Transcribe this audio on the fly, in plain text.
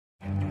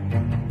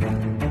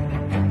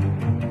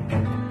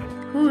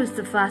is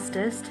the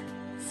fastest?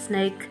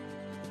 Snake,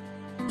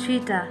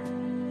 cheetah,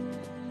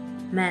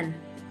 man.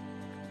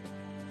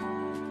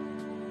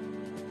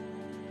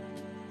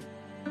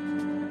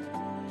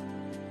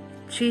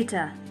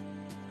 Cheetah.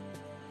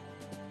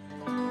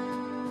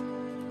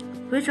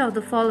 Which of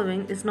the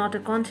following is not a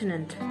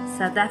continent?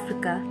 South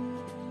Africa,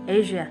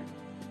 Asia,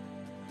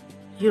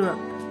 Europe.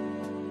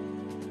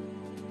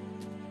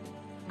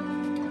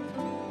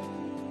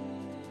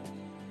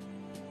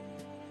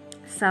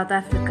 South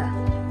Africa.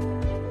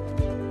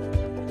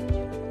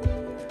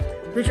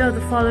 Which of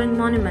the following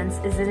monuments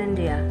is in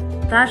India?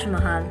 Taj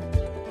Mahal,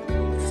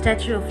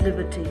 Statue of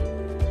Liberty,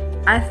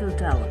 Eiffel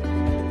Tower.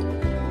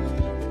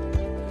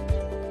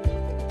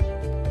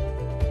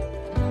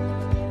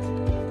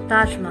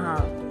 Taj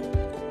Mahal.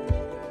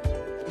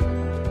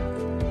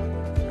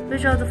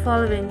 Which of the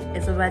following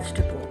is a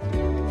vegetable?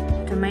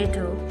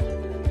 Tomato,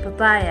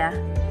 papaya,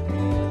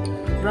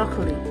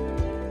 broccoli.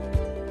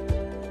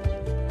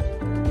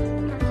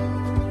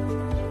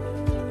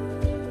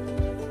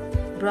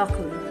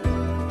 Broccoli.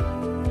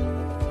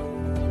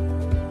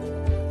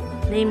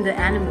 Name the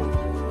animal.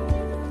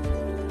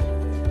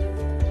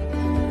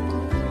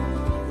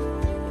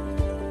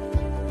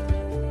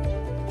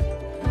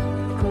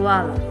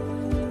 Koala.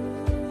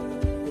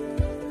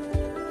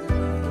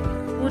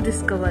 Who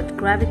discovered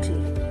gravity?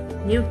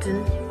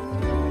 Newton,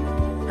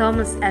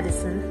 Thomas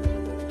Edison,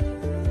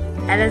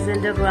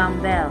 Alexander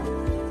Graham Bell.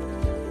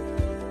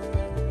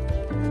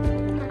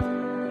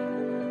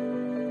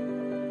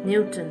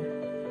 Newton.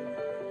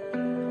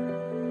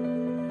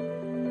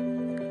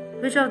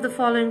 Which of the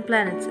following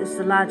planets is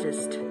the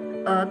largest?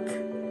 Earth,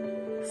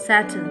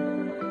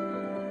 Saturn,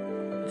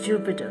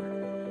 Jupiter.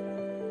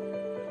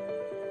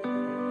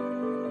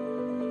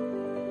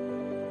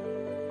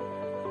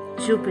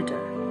 Jupiter.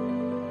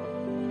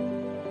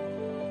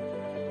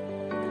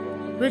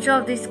 Which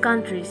of these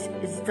countries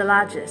is the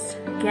largest?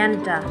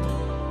 Canada,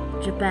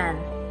 Japan,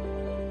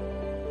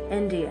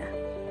 India.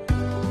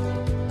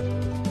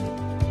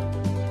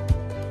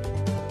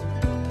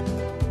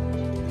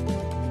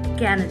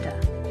 Canada.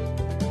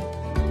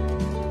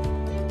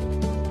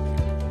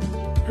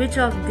 Which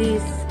of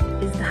these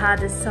is the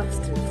hardest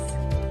substance?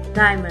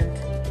 Diamond,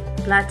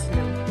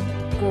 platinum,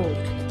 gold.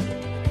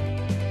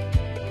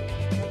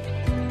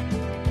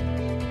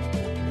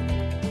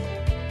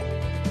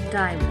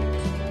 Diamond.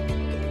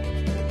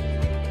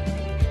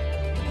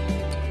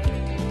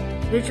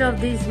 Which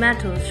of these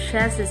metals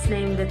shares its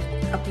name with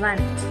a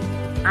planet?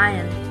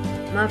 Iron,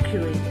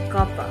 Mercury,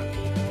 copper.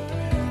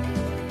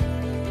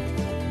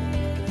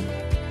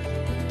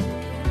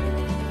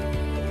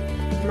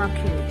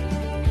 Mercury.